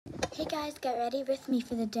Okay guys, get ready with me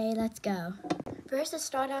for the day. Let's go. First, let's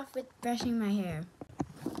start off with brushing my hair.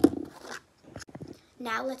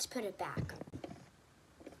 Now let's put it back.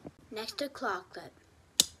 Next, a claw clip.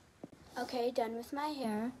 Okay, done with my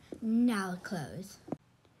hair. Now clothes.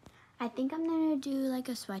 I think I'm gonna do like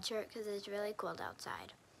a sweatshirt because it's really cold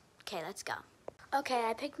outside. Okay, let's go. Okay,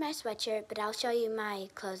 I picked my sweatshirt, but I'll show you my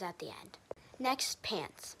clothes at the end. Next,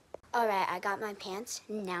 pants. Alright, I got my pants.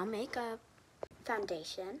 Now makeup.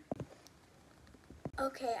 Foundation.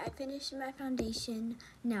 Okay, I finished my foundation.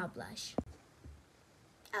 Now blush.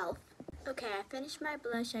 Elf. Okay, I finished my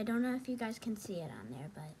blush. I don't know if you guys can see it on there,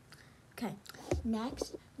 but okay.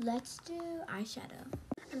 Next, let's do eyeshadow.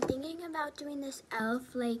 I'm thinking about doing this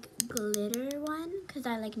Elf like glitter one because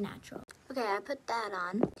I like natural. Okay, I put that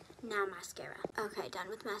on. Now mascara. Okay, done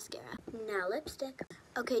with mascara. Now lipstick.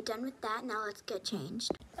 Okay, done with that. Now let's get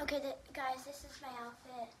changed. Okay, guys, this is my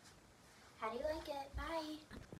outfit. How do you like it? Bye.